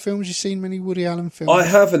Woody Allen films? You seen many Woody Allen films? I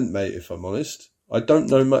haven't, mate, if I'm honest. I don't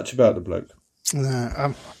know much about the bloke. Some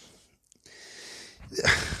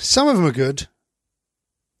of them are good.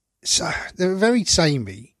 So, they're very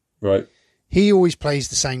samey. Right. He always plays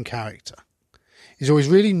the same character. He's always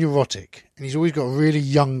really neurotic, and he's always got a really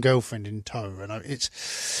young girlfriend in tow. And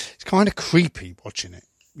it's kind of creepy watching it,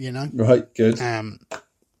 Right, good.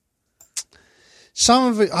 Some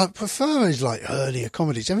of it I prefer is like earlier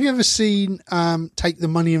comedies. Have you ever seen Take the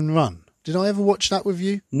Money and Run? Did I ever watch that with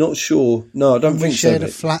you? Not sure. No, I don't think so. We shared a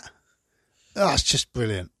flat. Oh, it's just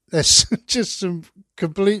brilliant. There's just some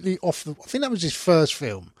completely off the. I think that was his first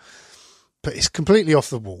film, but it's completely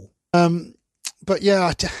off the wall. But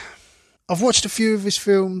yeah, I've watched a few of his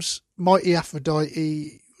films. Mighty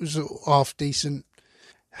Aphrodite was half decent.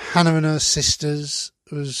 Hannah and Her Sisters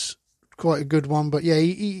was quite a good one. But yeah,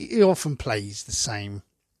 he often plays the same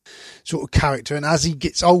sort of character. And as he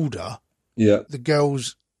gets older, the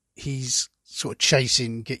girls he's sort of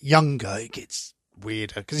chasing get younger. It gets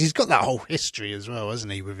weirder because he's got that whole history as well,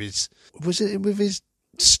 hasn't he? With his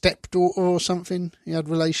stepdaughter or something. He had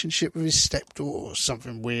a relationship with his stepdaughter or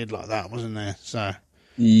something weird like that, wasn't there? So.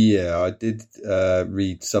 Yeah, I did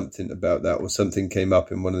read something about that, or something came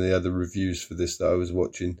up in one of the other reviews for this that I was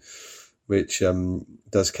watching, which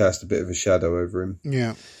does cast a bit of a shadow over him.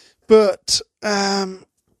 Yeah, but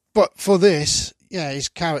for this, his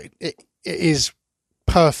character it is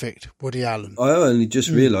perfect. Woody Allen. I only just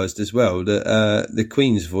realised as well that the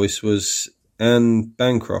Queen's voice was Anne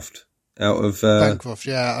Bancroft out of out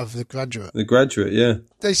of The Graduate. The Graduate, yeah.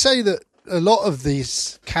 They say that a lot of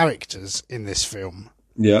these characters in this film.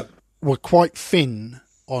 Yeah, were quite thin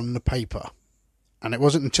on the paper, and it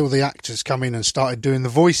wasn't until the actors come in and started doing the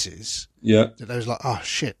voices that they was like, oh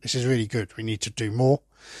shit, this is really good, we need to do more.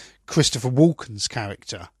 Christopher Walken's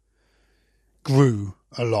character grew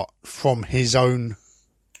a lot from his own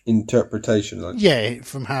interpretation,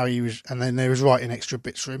 from how he was, and then they was writing extra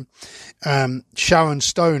bits for him. Sharon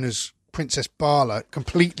Stone as Princess Bala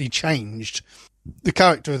completely changed the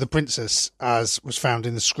character of the princess as was found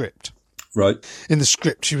in the script. Right. In the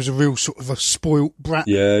script, she was a real sort of a spoilt brat.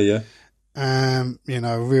 Yeah. A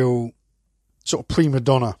real sort of prima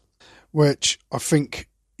donna, which I think,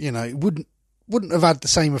 it wouldn't have had the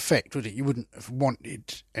same effect, would it? You wouldn't have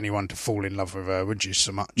wanted anyone to fall in love with her, would you,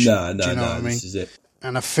 so much? No, Do you know what I mean? This is it.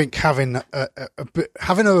 And I think having her a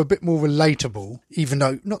bit more relatable, even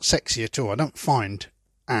though not sexy at all, I don't find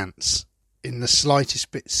ANTZ in the slightest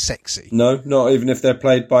bit sexy. No, not even if they're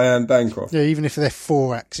played by Anne Bancroft. Yeah, even if their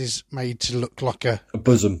thorax is made to look like a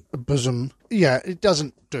bosom. A bosom. Yeah, it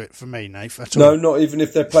doesn't do it for me, Nath, at No, all. not even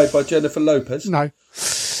if they're played by Jennifer Lopez. No.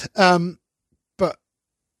 But,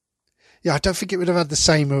 yeah, I don't think it would have had the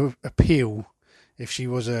same appeal if she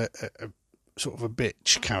was a sort of a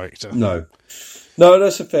bitch character. No,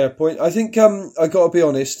 that's a fair point. I think I got to be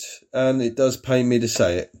honest, and it does pain me to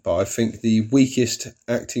say it, but I think the weakest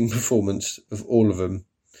acting performance of all of them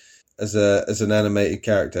as an animated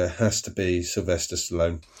character has to be Sylvester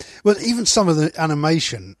Stallone. Well, even some of the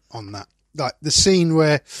animation on that, like the scene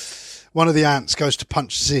where one of the ants goes to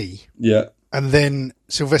punch Z, yeah, and then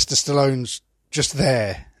Sylvester Stallone's just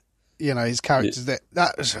there. You know, his character's there.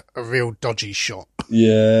 That was a real dodgy shot.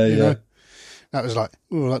 Yeah, you know? That was like,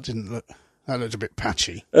 oh, that looked a bit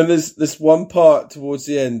patchy. And there's this one part towards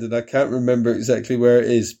the end, and I can't remember exactly where it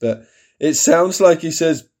is, but it sounds like he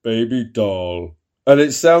says, "Baby doll." And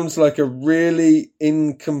it sounds like a really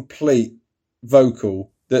incomplete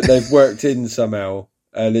vocal that they've worked in somehow.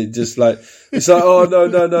 And it's like,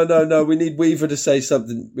 oh, no. We need Weaver to say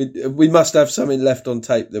something. We must have something left on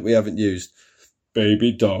tape that we haven't used.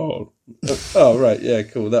 Baby doll. Oh, right. Yeah,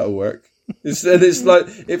 cool. That'll work. It's like,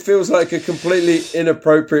 it feels like a completely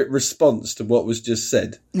inappropriate response to what was just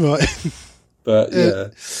said. Right. But yeah.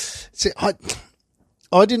 See,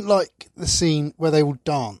 I didn't like the scene where they all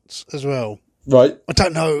dance as well. Right. I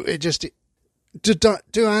don't know.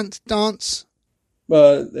 Do ants dance?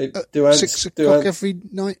 They do ants 6 o'clock every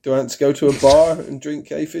night. Do ants go to a bar and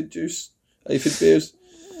drink aphid beers?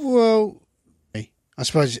 Well, I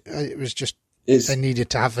suppose it was just they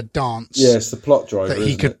needed to have a dance. Yeah, it's the plot driver that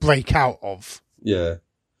he could break out of. Yeah,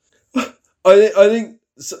 I think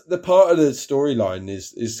the part of the storyline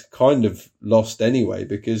is kind of lost anyway,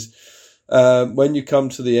 because when you come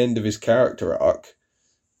to the end of his character arc,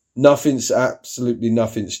 absolutely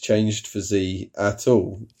nothing's changed for Z at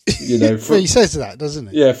all. You know, he says that, doesn't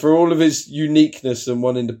he? Yeah, for all of his uniqueness and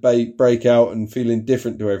wanting to break out and feeling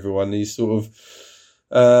different to everyone, he's sort of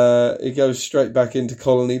he goes straight back into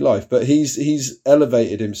colony life. But he's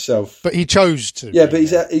elevated himself. But he chose to. Yeah, but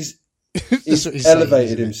he's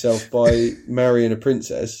elevated himself by marrying a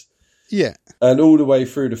princess. Yeah, and all the way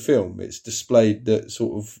through the film, it's displayed that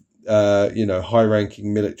sort of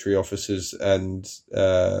high-ranking military officers and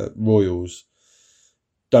royals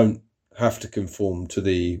don't have to conform to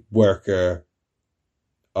the worker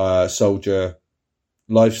soldier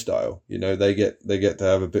lifestyle. You know, they get to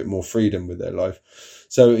have a bit more freedom with their life.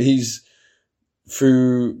 So he's,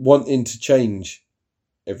 through wanting to change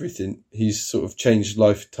everything, he's sort of changed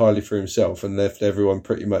life entirely for himself and left everyone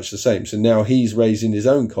pretty much the same. So now he's raising his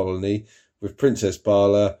own colony with Princess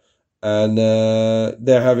Bala, and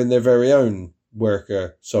they're having their very own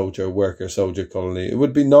worker soldier colony. It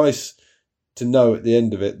would be nice to know at the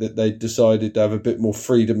end of it that they decided to have a bit more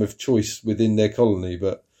freedom of choice within their colony,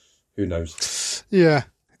 but who knows? Yeah.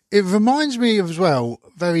 It reminds me as well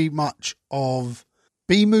very much of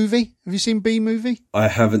B-Movie. Have you seen B-Movie? I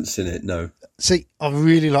haven't seen it, no. See, I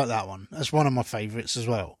really like that one. That's one of my favourites as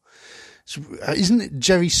well. So, isn't it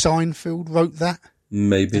Jerry Seinfeld wrote that?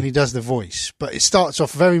 Maybe. And he does the voice. But it starts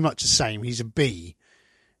off very much the same. He's a bee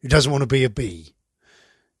who doesn't want to be a bee,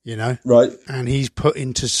 you know? Right. And he's put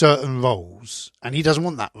into certain roles, and he doesn't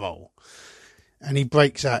want that role. And he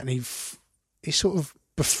breaks out, and he sort of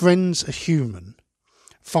befriends a human,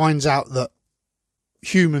 finds out that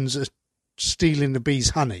humans are stealing the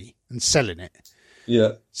bee's honey and selling it.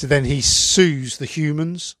 Yeah. So then he sues the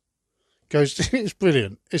humans. It's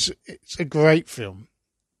brilliant. It's a great film.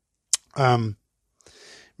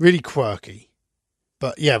 Really quirky.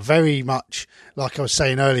 But yeah, very much like I was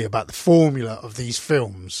saying earlier about the formula of these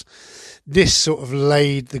films. This sort of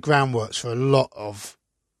laid the groundwork for a lot of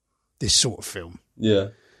this sort of film. Yeah.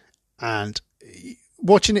 And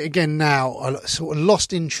watching it again now, I sort of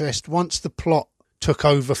lost interest once the plot took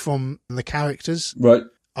over from the characters. Right.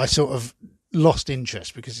 I sort of lost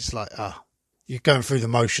interest because it's like, you're going through the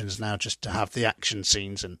motions now just to have the action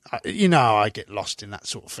scenes. And, I get lost in that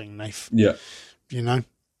sort of thing, Nath. Yeah. You know?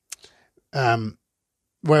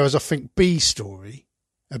 Whereas I think B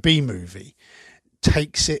movie,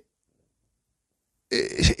 takes it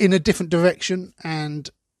in a different direction, and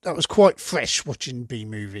that was quite fresh watching B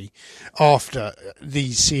movie after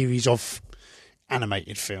these series of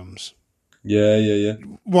animated films. Yeah.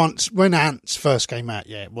 Once, when Ants first came out,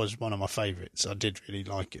 it was one of my favourites. I did really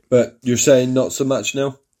like it. But you're saying not so much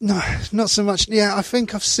now? No, not so much. Yeah, I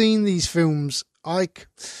think I've seen these films.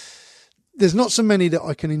 There's not so many that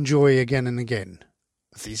I can enjoy again and again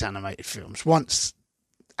of these animated films. Once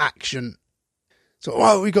action,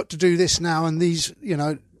 so, we got to do this now, and these,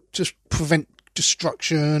 just prevent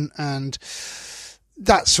destruction and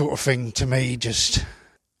that sort of thing. To me, just,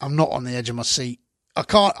 I'm not on the edge of my seat.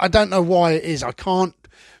 I don't know why it is. I can't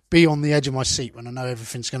be on the edge of my seat when I know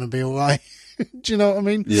everything's going to be all right. Do you know what I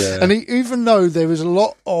mean? Yeah. And even though there was a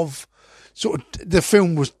lot of the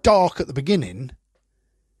film was dark at the beginning,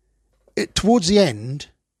 towards the end,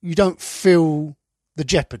 you don't feel the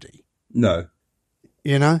jeopardy. No.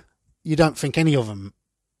 You don't think any of them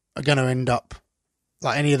are going to end up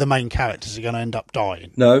like any of the main characters are going to end up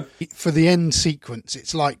dying. No. For the end sequence,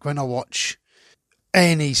 it's like when I watch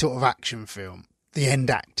any sort of action film, the end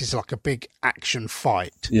act is like a big action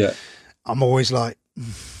fight. Yeah. I'm always like,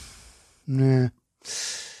 nah,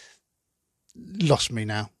 lost me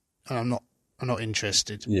now, and I'm not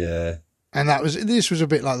interested. Yeah. And this was a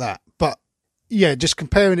bit like that, but yeah, just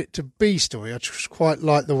comparing it to B Story, I just quite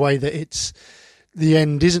like the way that the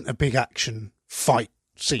end isn't a big action fight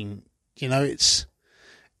scene. You know, it's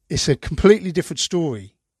a completely different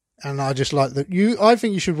story, and I just like that. I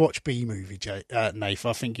think you should watch B Movie, Nath.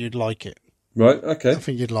 I think you'd like it. Right. Okay. I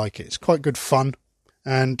think you'd like it. It's quite good fun,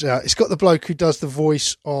 and it's got the bloke who does the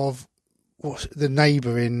voice of the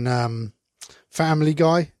neighbour in Family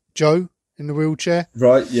Guy, Joe in the wheelchair.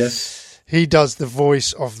 Right. Yes. He does the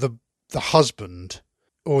voice of the husband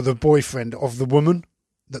or the boyfriend of the woman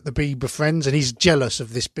that the bee befriends, and he's jealous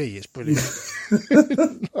of this bee. It's brilliant.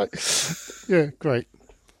 Yeah, great.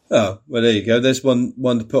 Oh, well, there you go. There's one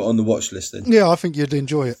to put on the watch list then. Yeah, I think you'd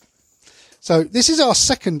enjoy it. So this is our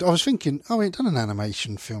second. I was thinking, we ain't done an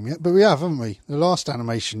animation film yet, but we have, haven't we? The last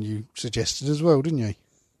animation you suggested as well, didn't you?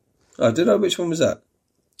 Oh, did I? Which one was that?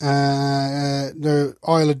 The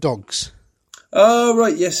Isle of Dogs. Oh,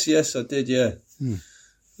 right. Yes, I did. Yeah.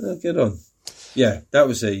 Oh, get on. Yeah, that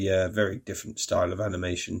was a very different style of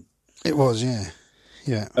animation. It was, yeah.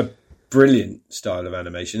 A brilliant style of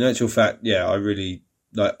animation. In actual fact, yeah, I really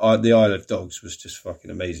like the Isle of Dogs was just fucking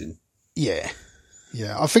amazing. Yeah.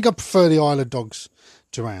 I think I prefer the Isle of Dogs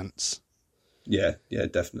to Ants. Yeah,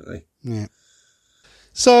 definitely. Yeah.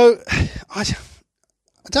 So I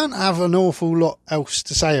don't have an awful lot else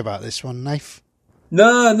to say about this one, Nath.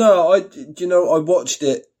 No. I watched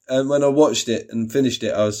it, and when I watched it and finished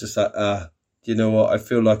it, I was just like, you know what? I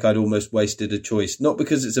feel like I'd almost wasted a choice. Not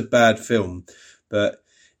because it's a bad film, but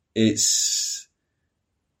it's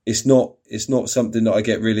not something that I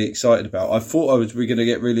get really excited about. I thought we were going to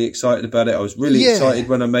get really excited about it. I was really excited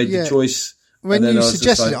when I made the choice. When you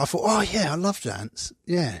suggested it, I thought, oh yeah, I love Ants.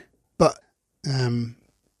 Yeah, but I mean,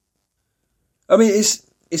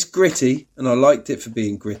 it's gritty, and I liked it for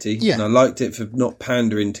being gritty, and I liked it for not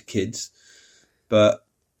pandering to kids. But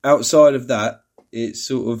outside of that, it's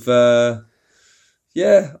sort of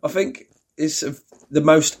I think it's the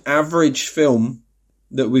most average film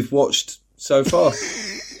that we've watched so far.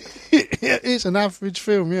 It's an average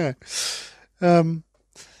film, yeah. And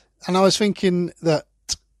I was thinking that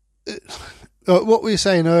what we were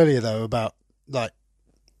saying earlier, though, about like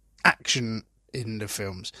action in the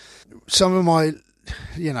films. Some of my,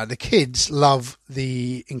 the kids love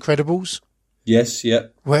The Incredibles. Yes, yeah.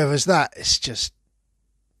 Whereas that, it's just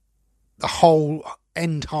the whole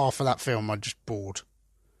end half of that film, I'm just bored.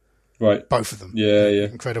 Right. Both of them. Yeah.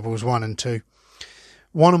 Incredibles 1 and 2.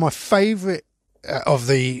 One of my favourite of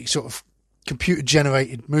the sort of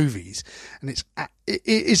computer-generated movies, and it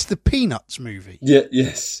is the Peanuts movie. Yeah,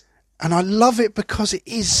 yes. And I love it because it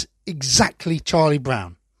is exactly Charlie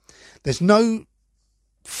Brown. There's no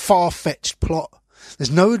far-fetched plot. There's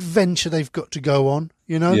no adventure they've got to go on,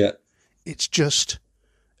 Yeah. It's just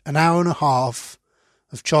an hour and a half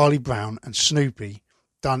of Charlie Brown and Snoopy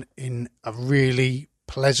done in a really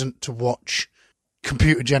pleasant-to-watch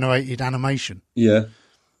computer-generated animation. Yeah.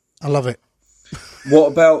 I love it.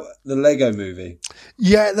 What about the Lego movie?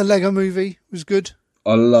 Yeah, the Lego movie was good.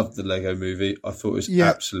 I loved the Lego movie. I thought it was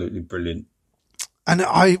absolutely brilliant. And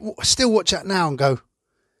I still watch that now and go,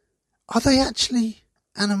 are they actually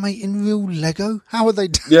animating real Lego? How are they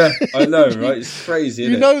doing? Yeah, I know, right? It's crazy,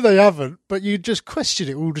 isn't it? You know they haven't, but you just question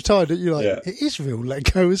it all the time. You're like, It is real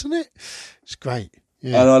Lego, isn't it? It's great.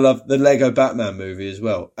 Yeah. And I love the Lego Batman movie as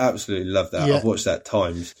well. Absolutely love that. Yeah. I've watched that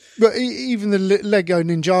times. But even the Lego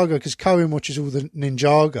Ninjago, because Cohen watches all the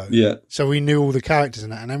Ninjago. Yeah. So we knew all the characters in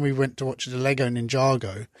that. And then we went to watch the Lego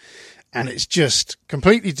Ninjago. And it's just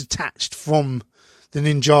completely detached from the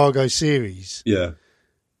Ninjago series. Yeah.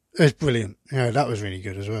 It's brilliant. Yeah, that was really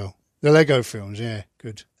good as well. The Lego films,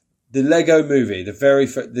 good. The Lego movie, the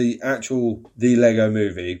Lego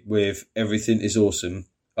movie with Everything is Awesome.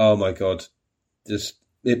 Oh my God.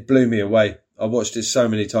 It blew me away. I watched it so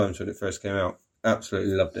many times when it first came out.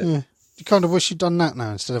 Absolutely loved it. Yeah. You kind of wish you'd done that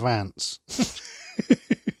now instead of Ants.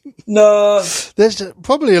 No. There's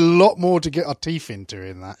probably a lot more to get our teeth into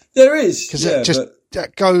in that. There is. Because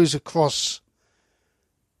that goes across,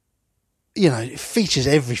 it features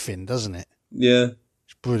everything, doesn't it? Yeah.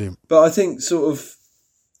 It's brilliant. But I think sort of,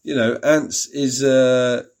 Ants is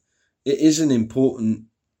it is an important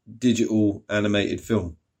digital animated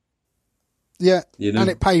film. Yeah, and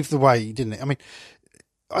it paved the way, didn't it? I mean,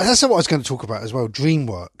 that's what I was going to talk about as well.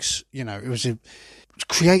 Dreamworks, it was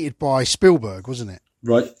created by Spielberg, wasn't it?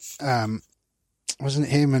 Right. wasn't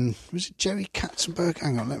it him and was it Jerry Katzenberg?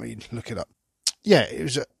 Hang on, let me look it up. Yeah, it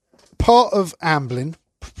was a part of Amblin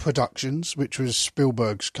Productions, which was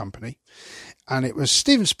Spielberg's company, and it was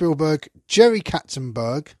Steven Spielberg, Jerry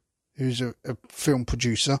Katzenberg, who's a film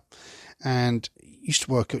producer, and used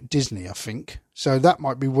to work at Disney, I think. So that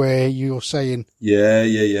might be where you're saying.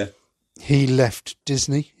 Yeah. He left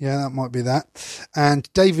Disney. Yeah, that might be that. And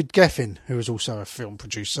David Geffen, who was also a film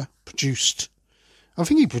producer, I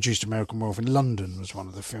think he produced American Werewolf in London was one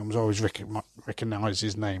of the films. I always recognise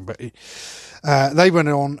his name. But they went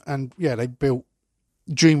on and, they built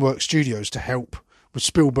Dreamworks Studios to help with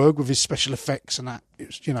Spielberg with his special effects and that. It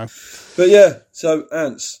was, But yeah, so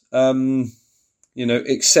Ants,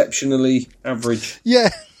 exceptionally average. Yeah.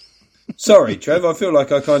 Sorry, Trev, I feel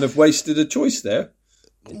like I kind of wasted a choice there.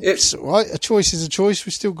 It's all right. A choice is a choice.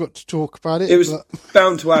 We still got to talk about it. It was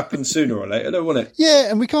bound to happen sooner or later, don't want it?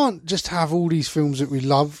 Yeah, and we can't just have all these films that we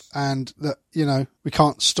love and that, we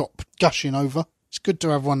can't stop gushing over. It's good to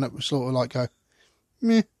have one that was sort of like go,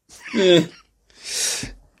 meh. Yeah.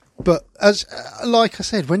 But like I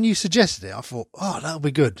said, when you suggested it, I thought, oh, that'll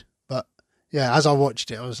be good. But yeah, as I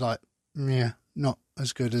watched it, I was like, yeah, not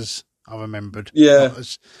as good as I remembered. Yeah. Not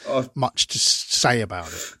as much to say about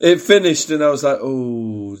it. It finished and I was like,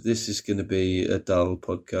 oh, this is going to be a dull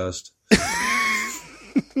podcast.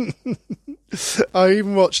 I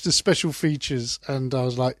even watched the special features and I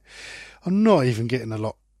was like, I'm not even getting a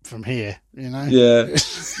lot from here, Yeah,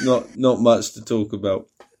 not much to talk about.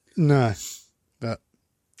 No. But,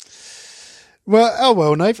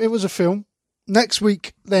 well, Nave, it was a film. Next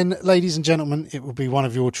week, then, ladies and gentlemen, it will be one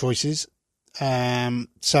of your choices.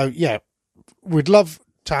 So, yeah, we'd love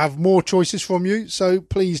to have more choices from you. So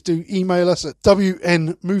please do email us at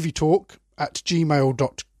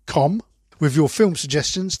wnmovietalk@gmail.com with your film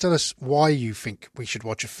suggestions. Tell us why you think we should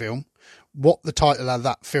watch a film, what the title of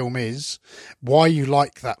that film is, why you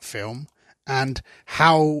like that film, and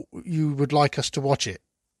how you would like us to watch it,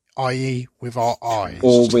 i.e. with our eyes.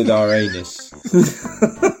 Or with our anus.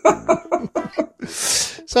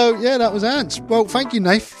 So, yeah, that was Ants. Well, thank you,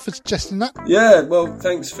 Nath, for suggesting that. Yeah, well,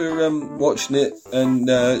 thanks for watching it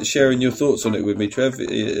and sharing your thoughts on it with me, Trev,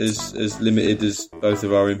 as limited as both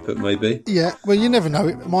of our input may be. Yeah, well, you never know.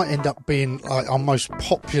 It might end up being like our most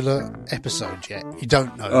popular episode yet. You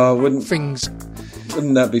don't know. Wouldn't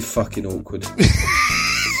that be fucking awkward?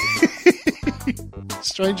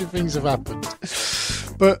 Stranger things have happened.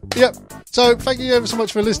 But, yep. So, thank you ever so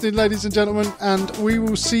much for listening, ladies and gentlemen, and we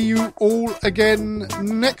will see you all again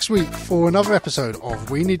next week for another episode of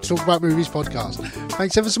We Need to Talk About Movies podcast.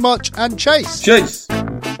 Thanks ever so much, and chase! Chase!